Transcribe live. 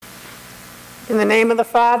In the name of the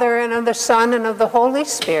Father, and of the Son, and of the Holy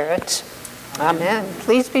Spirit. Amen.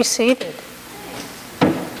 Please be seated.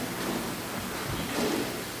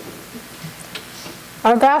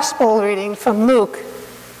 Our gospel reading from Luke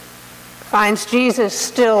finds Jesus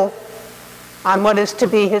still on what is to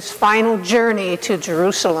be his final journey to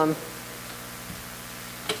Jerusalem.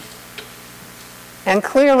 And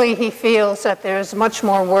clearly he feels that there's much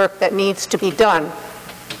more work that needs to be done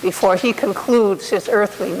before he concludes his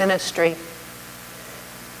earthly ministry.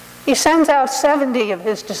 He sends out 70 of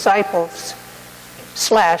his disciples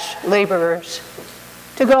 / laborers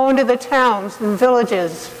to go into the towns and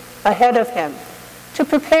villages ahead of him to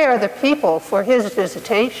prepare the people for his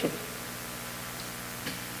visitation.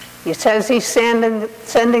 He says he's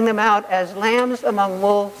sending them out as lambs among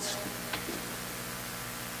wolves.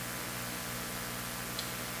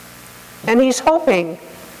 And he's hoping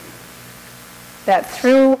that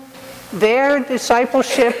through their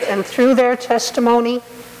discipleship and through their testimony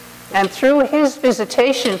and through his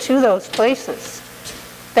visitation to those places,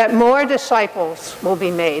 that more disciples will be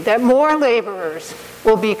made, that more laborers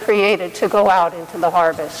will be created to go out into the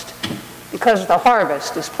harvest, because the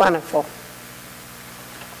harvest is plentiful.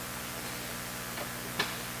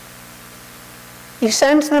 He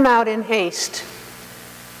sends them out in haste.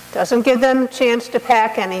 Doesn't give them a chance to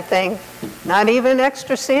pack anything, not even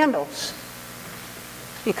extra sandals,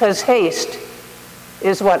 because haste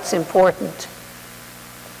is what's important.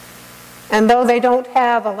 And though they don't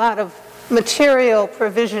have a lot of material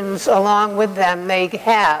provisions along with them, they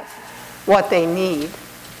have what they need.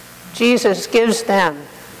 Jesus gives them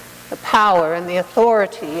the power and the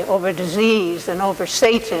authority over disease and over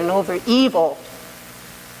Satan, over evil,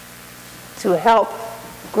 to help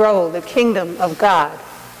grow the kingdom of God.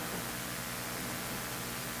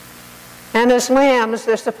 And as lambs,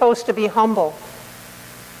 they're supposed to be humble.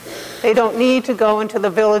 They don't need to go into the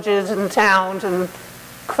villages and towns and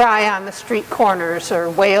cry on the street corners or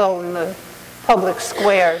wail in the public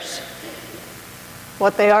squares.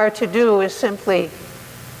 What they are to do is simply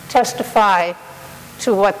testify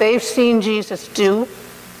to what they've seen Jesus do,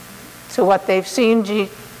 to what they've seen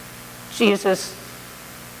Jesus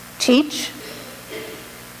teach,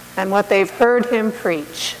 and what they've heard him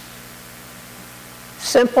preach.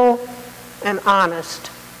 Simple and honest,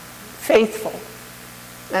 faithful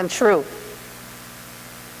and true.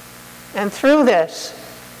 And through this,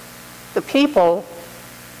 the people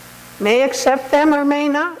may accept them or may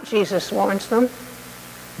not, Jesus warns them.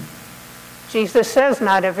 Jesus says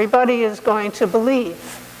not everybody is going to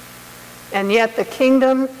believe. And yet the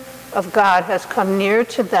kingdom of God has come near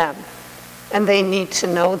to them, and they need to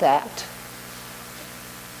know that.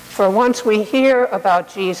 For once we hear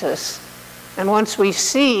about Jesus, and once we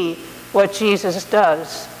see what Jesus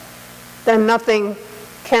does, then nothing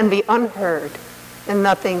can be unheard, and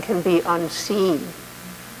nothing can be unseen.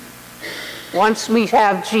 Once we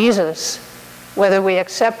have Jesus, whether we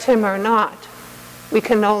accept him or not, we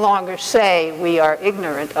can no longer say we are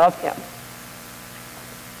ignorant of him.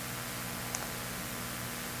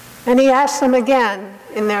 And he asks them again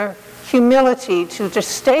in their humility to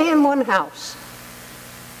just stay in one house.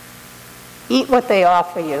 Eat what they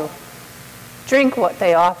offer you. Drink what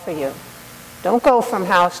they offer you. Don't go from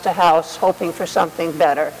house to house hoping for something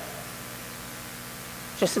better.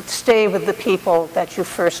 Just stay with the people that you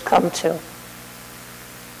first come to.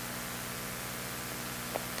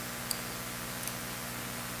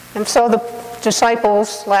 And so the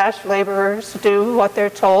disciples / laborers do what they're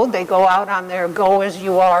told. They go out on their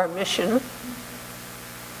go-as-you-are mission.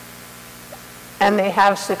 And they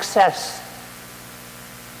have success.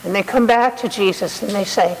 And they come back to Jesus and they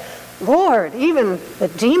say, Lord, even the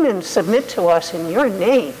demons submit to us in your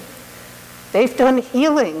name. They've done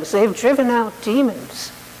healings. They've driven out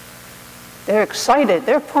demons. They're excited.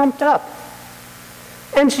 They're pumped up.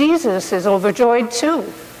 And Jesus is overjoyed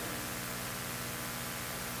too.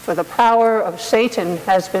 For the power of Satan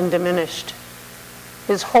has been diminished.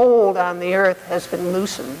 His hold on the earth has been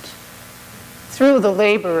loosened through the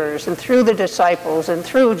laborers and through the disciples and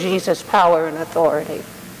through Jesus' power and authority.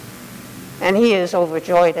 And he is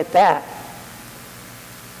overjoyed at that.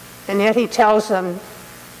 And yet he tells them,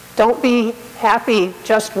 don't be happy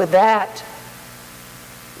just with that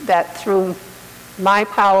through my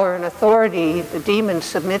power and authority the demons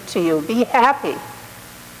submit to you. Be happy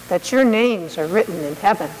that your names are written in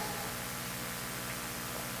heaven.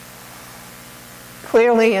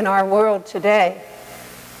 Clearly in our world today,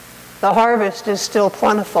 the harvest is still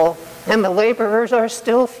plentiful and the laborers are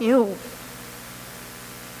still few.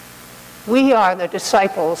 We are the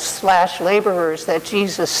disciples / laborers that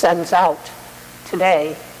Jesus sends out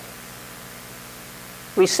today.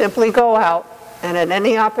 We simply go out and at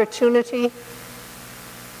any opportunity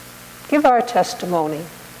give our testimony.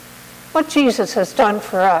 What Jesus has done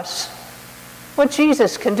for us. What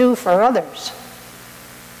Jesus can do for others.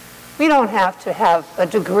 We don't have to have a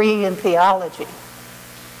degree in theology.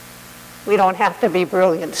 We don't have to be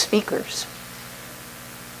brilliant speakers.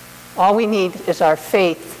 All we need is our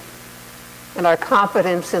faith and our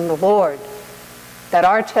confidence in the Lord that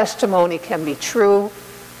our testimony can be true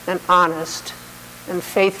and honest and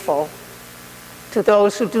faithful to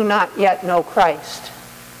those who do not yet know Christ.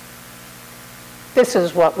 This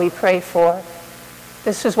is what we pray for.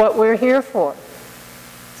 This is what we're here for.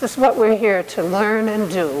 This is what we're here to learn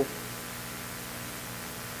and do.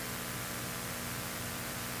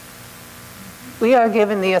 We are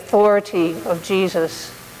given the authority of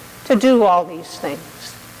Jesus to do all these things.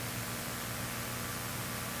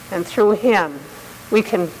 And through him, we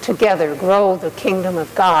can together grow the kingdom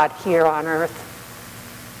of God here on earth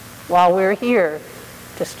while we're here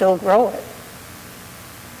to still grow it.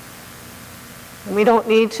 And we don't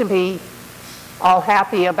need to be all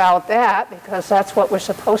happy about that because that's what we're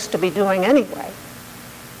supposed to be doing anyway.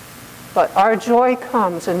 But our joy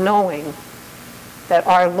comes in knowing that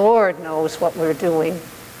our Lord knows what we're doing.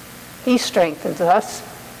 He strengthens us.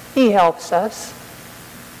 He helps us.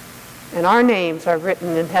 And our names are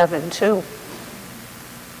written in heaven too.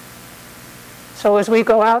 So as we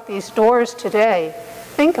go out these doors today,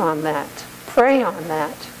 think on that. Pray on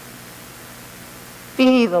that.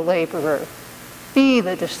 Be the laborer. Be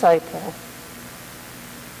the disciple.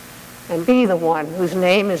 And be the one whose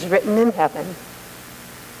name is written in heaven.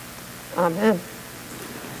 Amen.